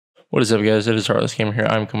What is up, guys? It is Heartless Gamer here.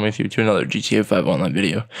 I'm coming with you to another GTA 5 online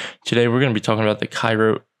video. Today we're going to be talking about the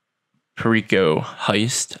Cayo Perico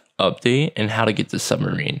Heist update and how to get the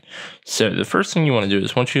submarine. So the first thing you want to do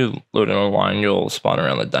is once you load in online, you'll spawn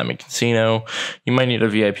around the Diamond Casino. You might need a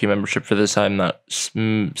VIP membership for this. I'm not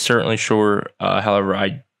certainly sure. However,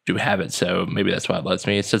 I do have it, so maybe that's why it lets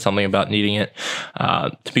me. It said something about needing it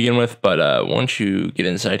to begin with, but once you get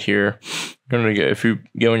inside here, you're going to go, if you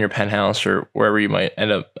go in your penthouse or wherever you might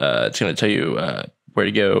end up, it's going to tell you where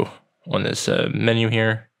to go on this menu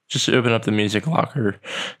here. Just open up the music locker.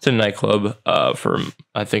 It's a nightclub for,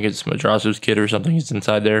 I think it's Madraso's kid or something. He's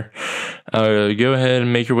inside there. Go ahead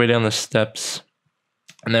and make your way down the steps.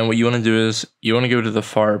 And then what you want to do is you want to go to the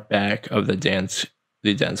far back of the dance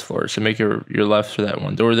floor. So make your left for that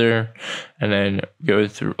one door there, and then go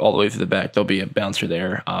through all the way through the back. There'll be a bouncer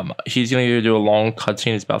there. He's going to do a long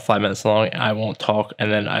cutscene. It's about 5 minutes long. I won't talk,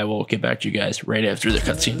 and then I will get back to you guys right after the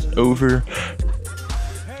cutscene's over.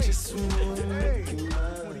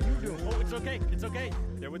 It's okay.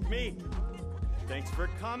 They're with me. Thanks for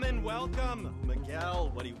coming. Welcome. Miguel,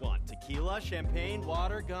 what do you want? Tequila, champagne,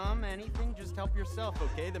 water, gum, anything? Just help yourself,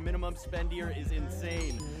 okay? The minimum spend here is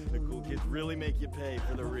insane. The cool kids really make you pay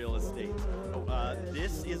for the real estate. Oh,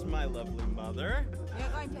 this is my lovely mother. You're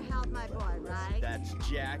going to help my boy, right? That's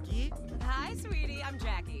Jackie. Hi, sweetie. I'm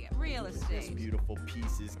Jackie. Real This estate. beautiful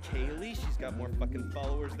piece is Kaylee. She's got more fucking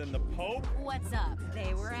followers than the Pope. What's up?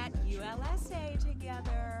 They were at ULSA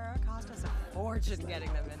together. Cost us a fortune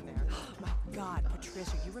getting them in there. My God,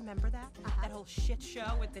 Patricia, you remember that? That whole shit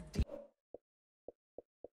show with the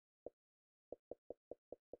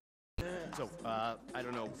So, I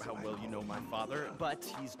don't know how well you know my father, but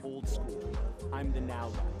he's old school. I'm the now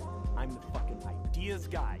guy. I'm the fucking ideas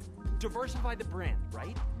guy. Diversify the brand,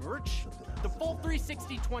 right? Merch? The full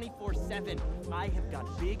 360 24/7. I have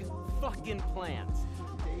got big fucking plans.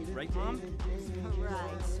 Right, Mom?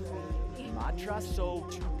 Right, sweetie. Madraso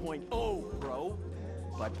 2.0, bro.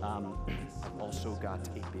 But, I've also got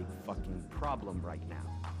a big fucking problem right now.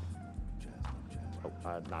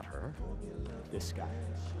 Oh, not her. This guy.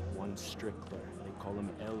 One Strickler. They call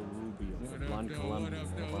him El Rubio, the blonde Colombian,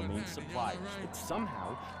 one of our main suppliers. But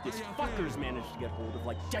somehow, this fucker's managed to get hold of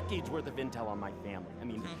like decades worth of intel on my family. I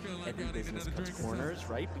mean, every business cuts corners,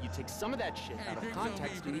 right? But you take some of that shit out of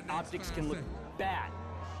context and the optics can look bad.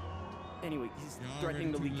 Anyway, he's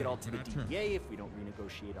threatening to leak it all to the DEA if we don't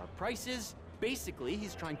renegotiate our prices. Basically,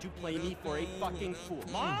 he's trying to play me for a fucking fool.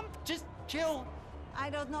 Mom, just chill. I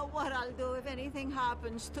don't know what I'll do if anything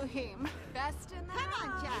happens to him. best in the Come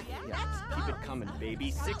on, Jackie. Yeah. Let's go. Keep it coming,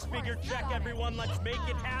 baby. Six-figure check, everyone. Let's make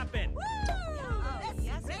it happen.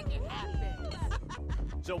 Let's make it happen.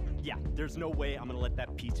 So, yeah, there's no way I'm gonna let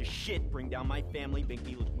that piece of shit bring down my family, make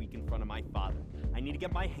me look weak in front of my father. I need to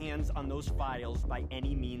get my hands on those files by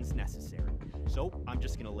any means necessary. So, I'm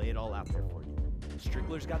just gonna lay it all out there for you.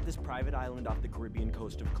 Strickler's got this private island off the Caribbean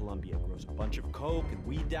coast of Colombia. Grows a bunch of coke and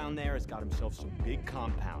weed down there. Has got himself some big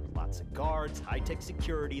compound. Lots of guards, high-tech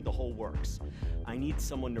security, the whole works. I need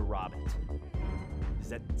someone to rob it. Is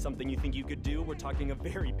that something you think you could do? We're talking a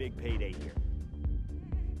very big payday here.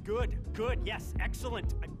 Good, yes,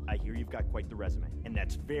 excellent. I hear you've got quite the resume, and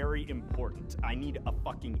that's very important. I need a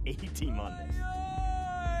fucking A-team on this.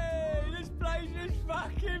 This place is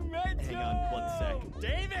fucking mental! Hang on 1 sec.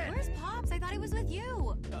 David! Where's Pops? I thought he was with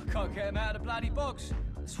you. I can't get him out of the bloody box.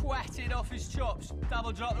 Swatted off his chops.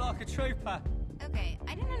 Double drop like a trooper. Okay,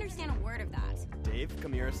 I didn't understand a word of that. Dave,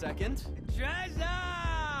 come here a second.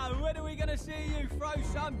 Jazza! When are we gonna see you throw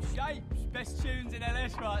some shapes? Best tunes in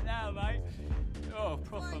LS right now, mate. Oh,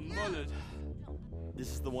 proper mullered.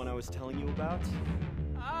 This is the one I was telling you about?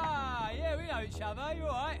 Ah, yeah, we know each other. You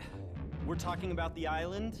alright? We're talking about the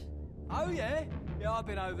island? Oh, yeah? Yeah, I've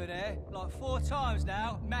been over there like 4 times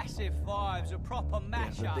now. Massive vibes, a proper The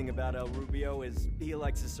mashup. thing about El Rubio is he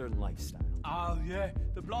likes a certain lifestyle. Oh, yeah.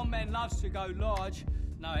 The blonde man loves to go large.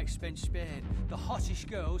 No expense spared. The hottest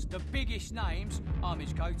girls, the biggest names. I'm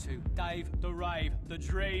his go-to. Dave, the rave, the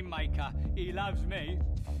dream maker. He loves me.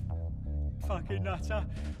 Fucking nutter.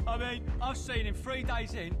 I mean, I've seen him 3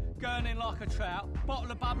 days in, gurning like a trout,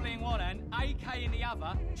 bottle of bubbly in one hand, AK in the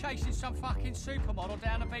other, chasing some fucking supermodel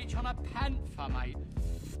down the beach on a panther, mate.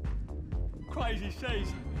 Crazy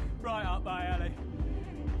seas. Right up my alley.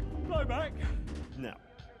 Blow back. No.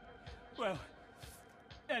 Well,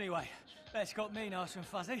 anyway, that's got me nice and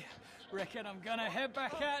fuzzy. Reckon I'm gonna head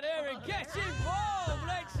back out there and get involved.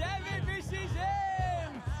 Let's have it, Mrs.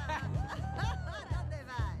 M.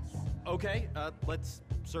 Okay, let's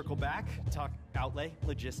circle back, talk outlay,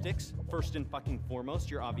 logistics. First and fucking foremost,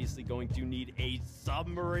 you're obviously going to need a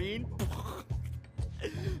submarine.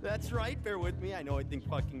 That's right, bear with me. I know I think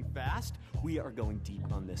fucking fast. We are going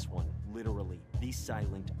deep on this one. Literally, the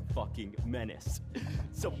silent fucking menace.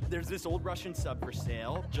 So, there's this old Russian sub for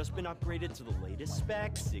sale. Just been upgraded to the latest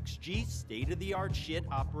specs, 6G, state-of-the-art shit,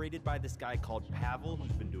 operated by this guy called Pavel,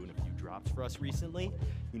 who's been doing a few drops for us recently.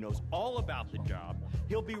 He knows all about the job.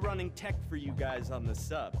 He'll be running tech for you guys on the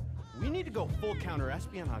sub. We need to go full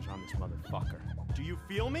counter-espionage on this motherfucker. Do you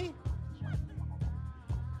feel me?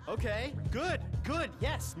 Okay, good,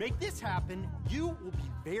 yes, make this happen. You will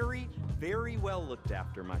be very, very well looked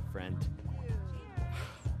after, my friend.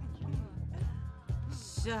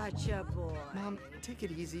 Such a boy. Mom, take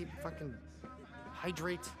it easy. Fucking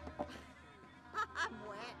hydrate. I'm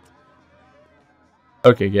wet.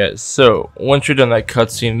 Okay, guys, so once you're done that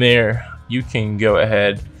cutscene there, you can go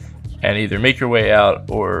ahead and either make your way out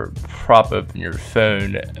or prop open your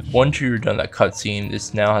phone. Once you're done that cutscene,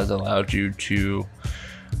 this now has allowed you to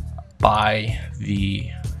buy the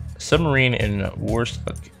submarine in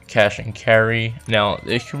Warstock cash and carry. Now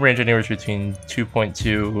it can range anywhere between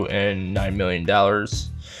 $2.2 and $9 million.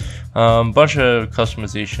 Bunch of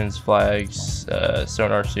customizations, flags,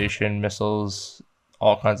 sonar station, missiles,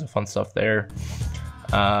 all kinds of fun stuff there.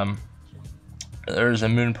 There's a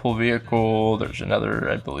moon pool vehicle, there's another,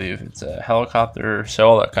 I believe it's a helicopter, so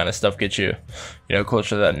all that kind of stuff gets you, closer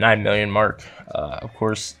to that 9 million mark. Of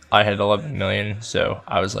course, I had 11 million, so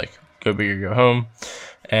I was like, go big or go home,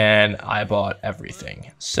 and I bought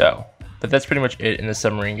everything. So, but that's pretty much it in the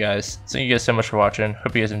submarine, guys. Thank you guys so much for watching.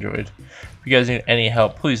 Hope you guys enjoyed. If you guys need any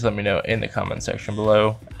help, please let me know in the comment section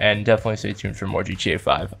below, and definitely stay tuned for more GTA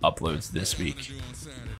 5 uploads this week.